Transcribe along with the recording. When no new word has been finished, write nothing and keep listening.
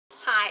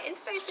Hi, in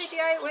today's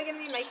video we're going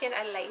to be making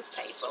a lathe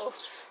table.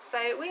 So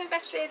we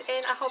invested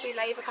in a hobby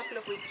lathe a couple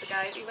of weeks ago.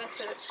 We went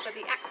for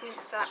the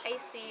Axminster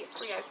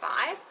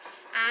AC305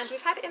 and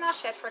we've had it in our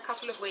shed for a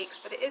couple of weeks,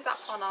 but it is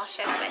up on our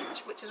shed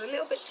bench, which is a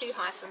little bit too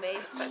high for me,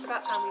 so it's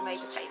about time we made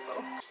a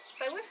table.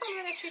 So we're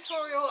following a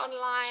tutorial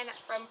online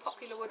from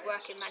Popular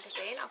Woodworking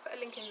magazine. I'll put a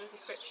link in the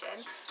description,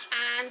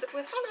 and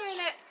we're following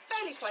it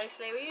fairly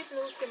closely. We're using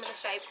all similar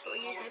shapes, but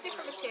we're using a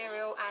different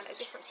material and a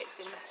different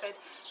fixing method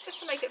just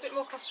to make it a bit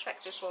more cost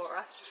effective for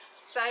us.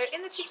 So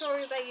in the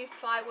tutorial they use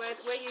plywood,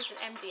 we're using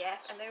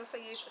MDF, and they also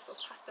use a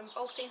sort of custom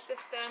bolting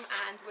system,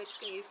 and we're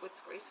just going to use wood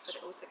screws to put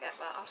it all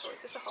together. After all,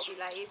 it's just a hobby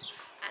lathe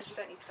and we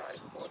don't need to go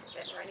overboard with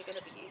it. We're only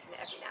going to be using it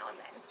every now and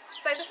then.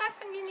 So the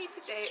first thing you need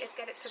to do is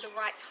get it to the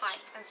right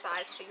height and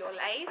size for your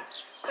lathe.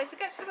 So to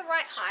get to the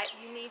right height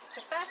you need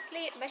to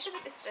firstly measure the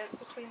distance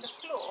between the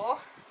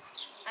floor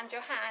and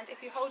your hand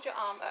if you hold your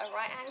arm at a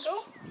right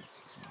angle.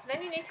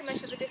 Then you need to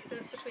measure the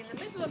distance between the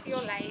middle of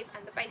your lathe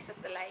and the base of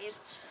the lathe.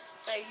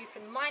 So you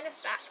can minus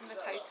that from the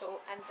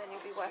total, and then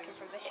you'll be working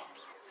from the hip.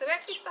 So we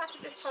actually started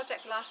this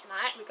project last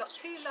night. We got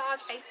two large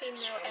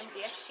 18mm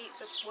MDF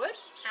sheets of wood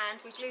and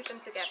we glued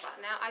them together.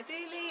 Now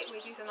ideally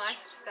we'd use a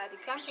nice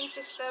sturdy clamping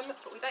system,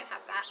 but we don't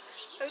have that.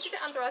 So we did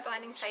it under our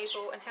dining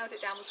table and held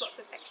it down with lots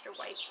of extra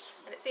weight,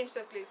 and it seems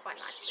to have glued quite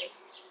nicely.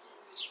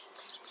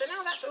 So now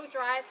that's all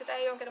dry,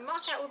 today I'm going to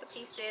mark out all the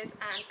pieces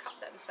and cut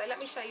them. So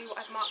let me show you what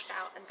I've marked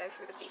out and go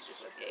through the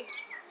pieces with you.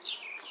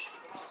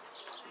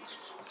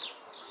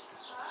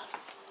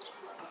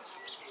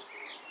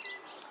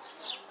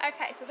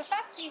 Okay, so the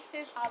first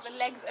pieces are the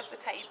legs of the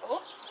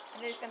table,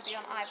 and these are going to be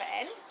on either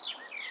end.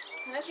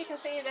 And as you can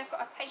see, they've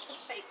got a tapered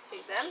shape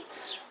to them.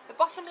 The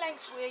bottom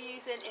length we're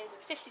using is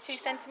 52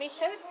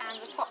 centimetres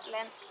and the top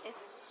length is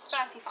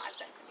 35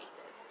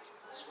 centimetres.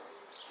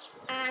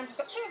 And we've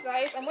got two of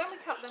those, and when we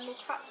cut them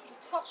we'll cut the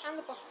top and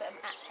the bottom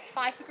at a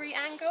 5-degree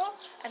angle,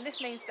 and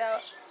this means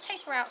they'll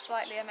taper out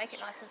slightly and make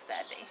it nice and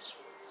sturdy.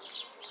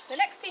 The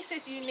next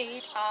pieces you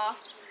need are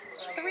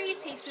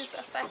 3 pieces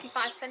of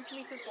 35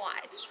 centimetres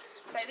wide.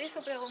 So these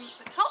will be on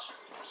the top,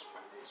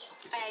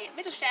 a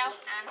middle shelf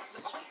and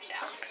the bottom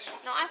shelf.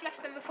 Now I've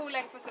left them the full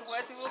length of the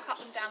wood. We will cut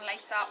them down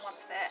later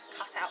once they're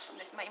cut out from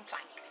this main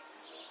plank.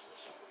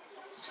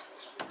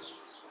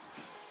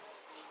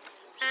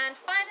 And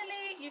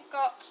finally you've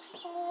got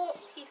 4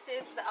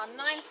 pieces that are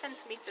 9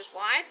 centimetres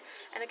wide,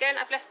 and again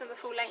I've left them the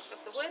full length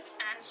of the wood,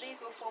 and these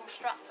will form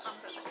struts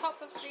under the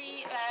top of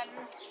the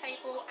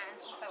table and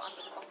also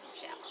under the bottom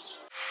shelf.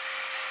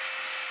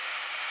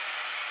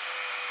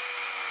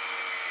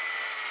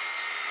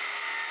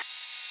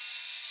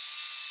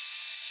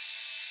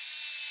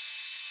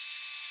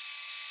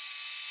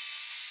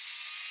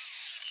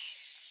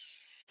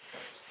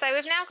 So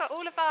we've now got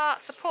all of our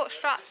support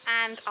struts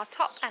and our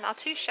top and our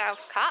 2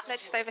 shelves cut. They're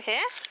just over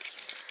here.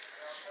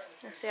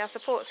 You see our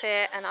supports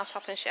here and our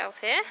top and shelves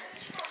here.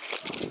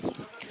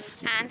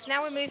 And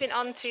now we're moving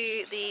on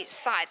to the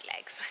side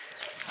legs.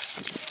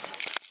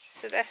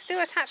 So they're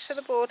still attached to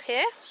the board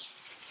here,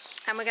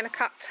 and we're going to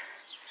cut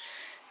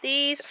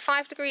these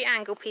 5-degree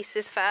angle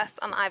pieces first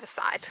on either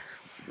side.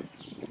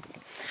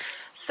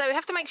 So we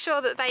have to make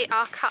sure that they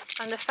are cut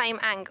on the same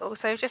angle.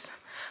 So just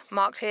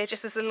marked here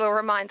just as a little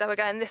reminder, we're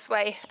going this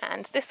way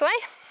and this way.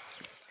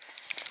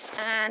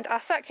 And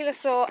our circular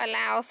saw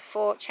allows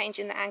for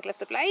changing the angle of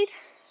the blade.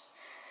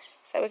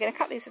 So we're going to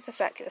cut these with the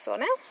circular saw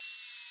now.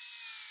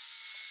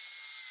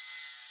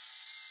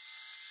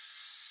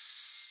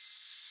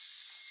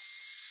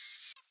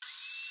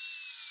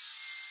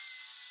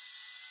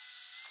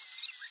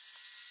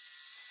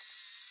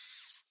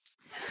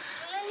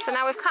 So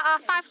now we've cut our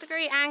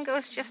 5-degree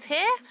angles just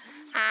here,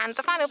 and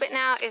the final bit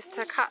now is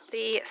to cut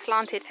the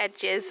slanted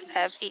edges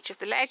of each of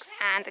the legs,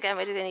 and again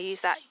we're going to use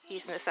that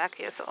using the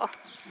circular saw.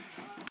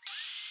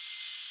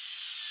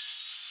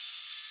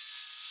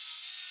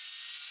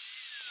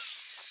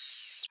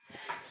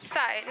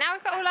 So now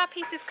we've got all our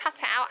pieces cut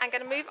out, I'm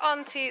going to move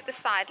on to the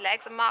side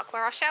legs and mark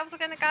where our shelves are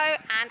going to go,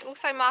 and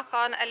also mark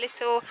on a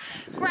little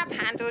grab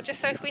handle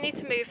just so if we need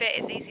to move it,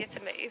 it's easier to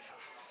move.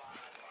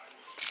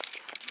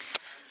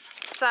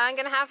 So I'm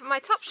going to have my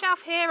top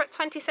shelf here at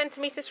 20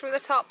 centimetres from the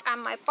top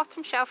and my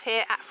bottom shelf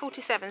here at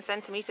 47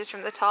 centimetres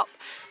from the top,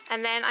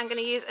 and then I'm going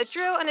to use a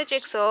drill and a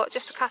jigsaw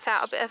just to cut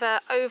out a bit of an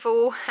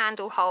oval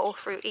handle hole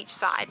through each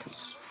side.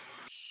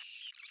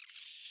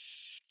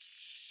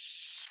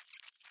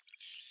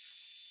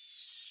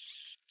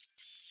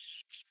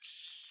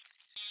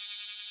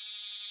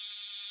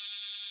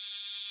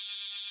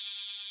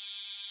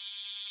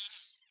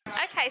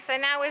 Okay, so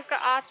now we've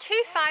got our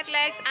 2 side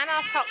legs and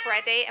our top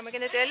ready, and we're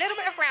going to do a little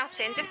bit of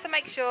routing just to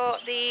make sure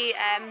the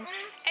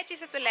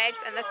edges of the legs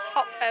and the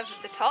top of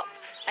the top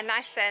are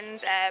nice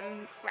and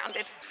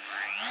rounded.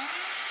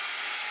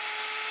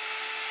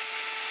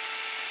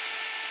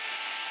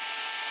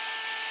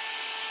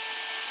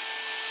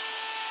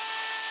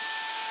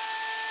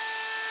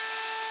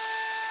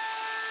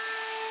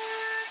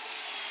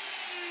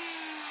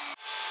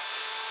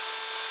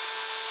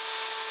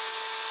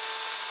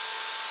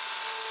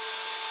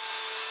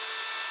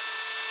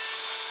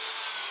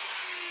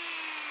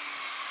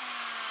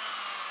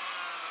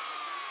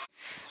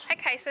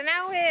 Okay, so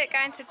now we're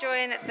going to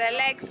join the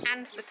legs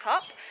and the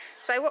top.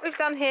 So what we've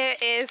done here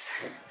is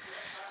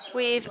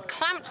we've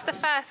clamped the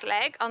first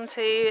leg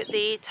onto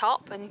the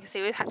top, and you can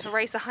see we've had to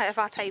raise the height of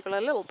our table a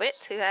little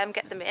bit to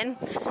get them in.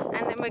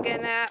 And then we're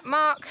going to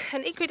mark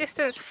an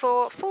equidistance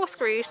for 4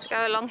 screws to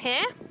go along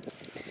here.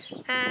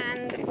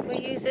 And we're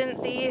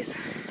using these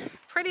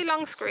pretty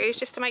long screws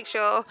just to make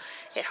sure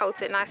it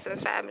holds it nice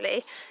and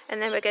firmly.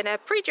 And then we're going to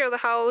pre-drill the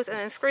holes and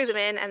then screw them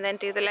in and then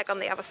do the leg on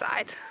the other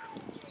side.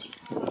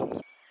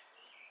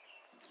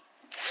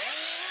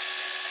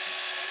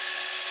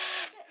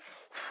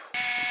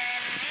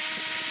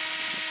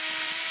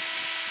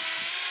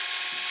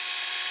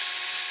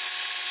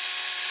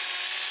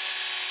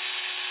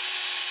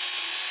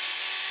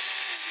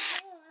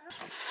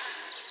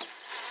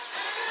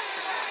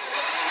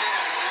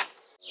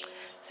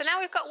 So now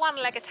we've got one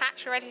leg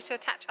attached, we're ready to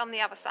attach on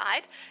the other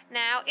side.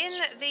 Now in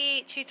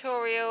the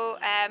tutorial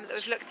that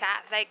we've looked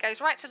at, it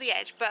goes right to the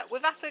edge, but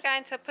with us we're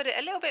going to put it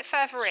a little bit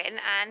further in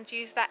and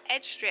use that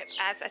edge strip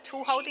as a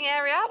tool holding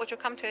area, which we'll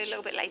come to a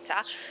little bit later.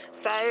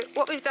 So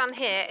what we've done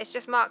here is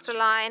just marked a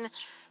line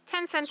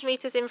 10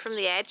 centimetres in from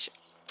the edge,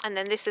 and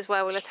then this is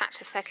where we'll attach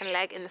the second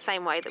leg in the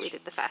same way that we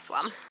did the first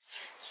one.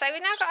 So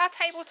we've now got our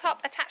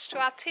tabletop attached to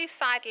our 2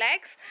 side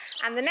legs,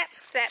 and the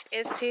next step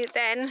is to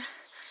then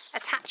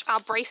attach our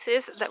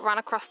braces that run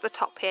across the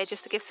top here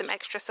just to give some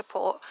extra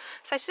support.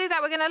 So to do that,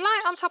 we're going to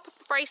lie on top of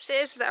the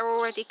braces that are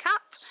already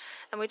cut,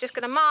 and we're just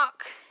going to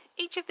mark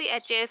each of the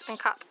edges and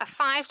cut a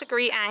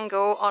 5-degree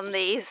angle on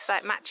these so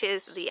it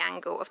matches the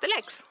angle of the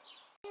legs.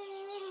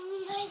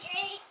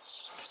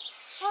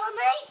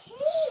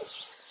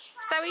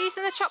 So we're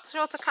using the chop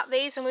saw to cut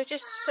these, and we've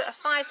just put a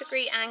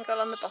 5-degree angle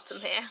on the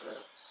bottom here.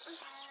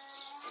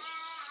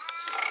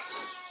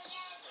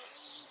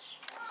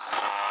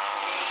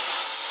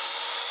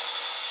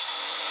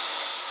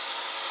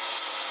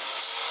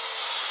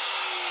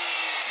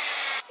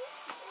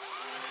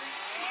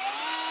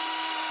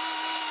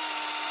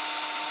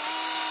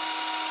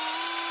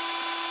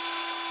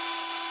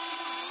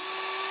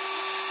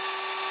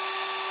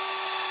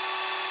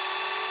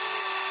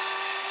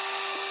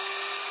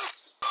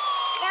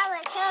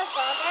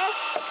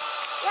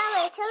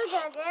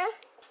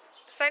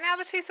 So now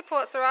the 2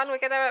 supports are on, we're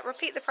going to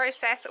repeat the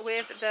process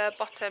with the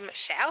bottom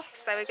shelf.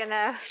 So we're going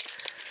to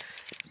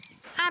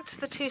add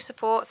the 2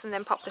 supports and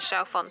then pop the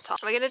shelf on top.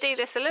 We're going to do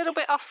this a little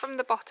bit off from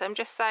the bottom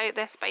just so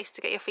there's space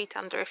to get your feet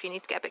under if you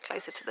need to get a bit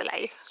closer to the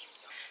lathe.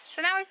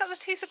 So now we've got the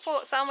 2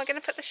 supports on, we're going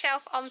to put the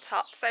shelf on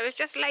top. So we've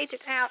just laid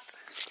it out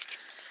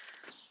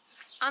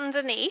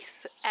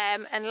underneath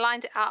and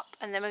lined it up,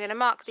 and then we're going to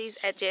mark these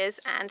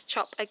edges and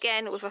chop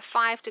again with a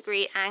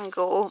 5-degree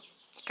angle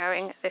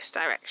going this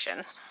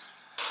direction.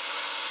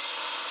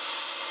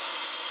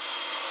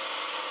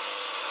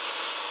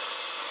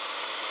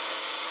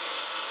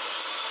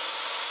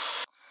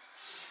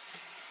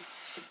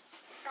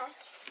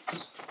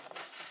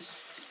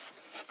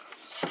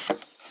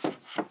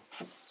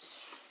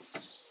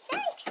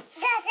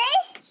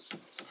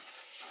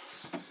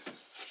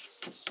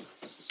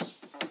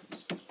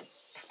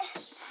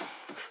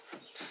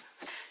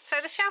 So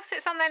the shelf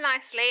sits on there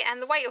nicely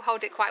and the weight will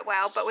hold it quite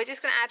well, but we're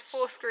just going to add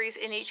 4 screws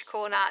in each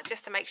corner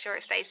just to make sure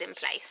it stays in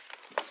place.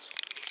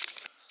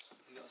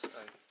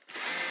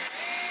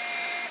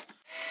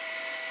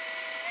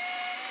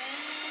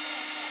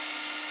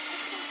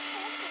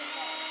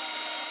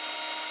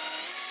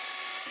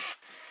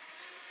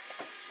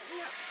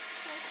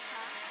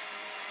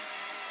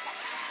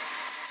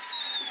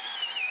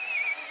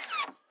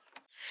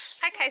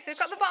 Okay, so we've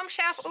got the bottom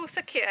shelf all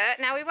secure.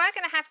 Now we were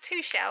going to have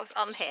 2 shelves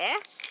on here.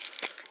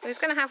 I was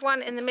going to have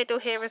one in the middle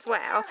here as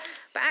well,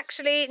 but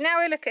actually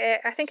now we look at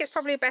it, I think it's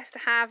probably best to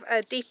have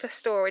a deeper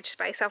storage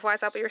space,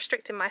 otherwise I'll be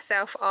restricting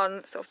myself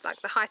on sort of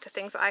like the height of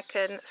things that I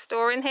can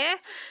store in here.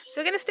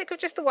 So we're going to stick with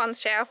just the 1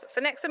 shelf.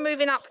 So next we're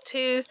moving up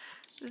to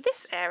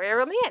this area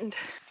on the end.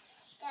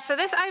 So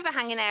this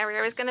overhanging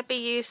area is going to be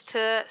used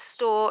to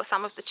store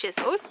some of the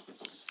chisels.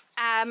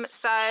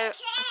 So I've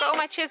got all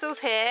my chisels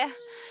here,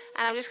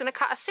 and I'm just going to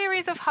cut a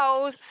series of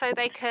holes so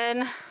they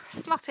can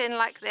slot in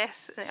like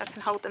this, and I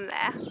can hold them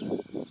there.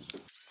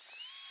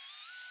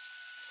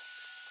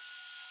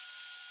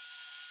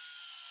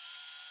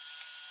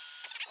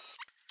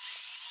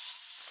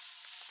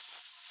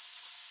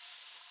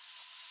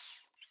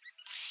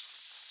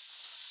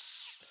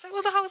 So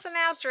all the holes are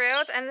now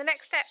drilled, and the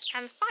next step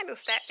and final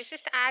step is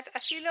just to add a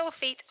few little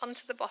feet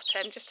onto the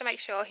bottom just to make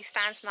sure he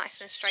stands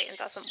nice and straight and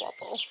doesn't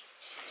wobble.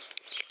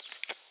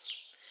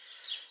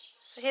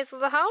 So here's all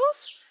the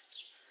holes,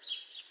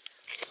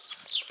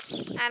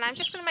 and I'm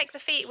just going to make the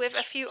feet with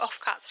a few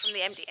offcuts from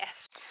the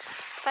MDF.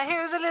 So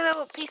here are the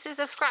little pieces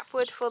of scrap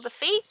wood for the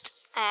feet,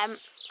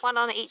 1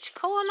 on each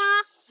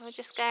corner, and we're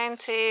just going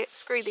to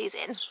screw these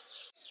in.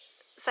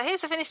 So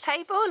here's the finished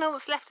table, and all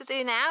that's left to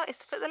do now is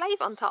to put the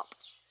lathe on top.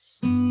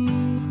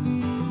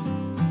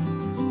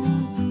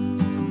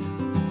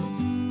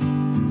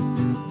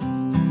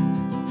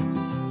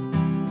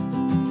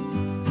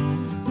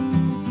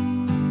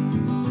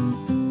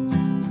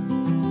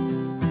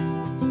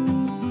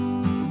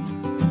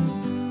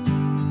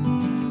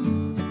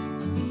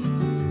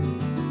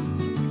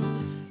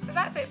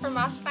 from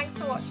us. Thanks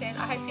for watching.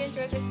 I hope you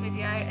enjoyed this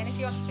video, and if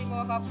you want to see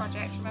more of our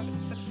projects, remember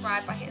to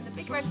subscribe by hitting the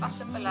big red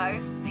button below.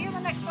 See you in the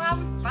next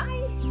one.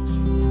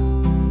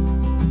 Bye!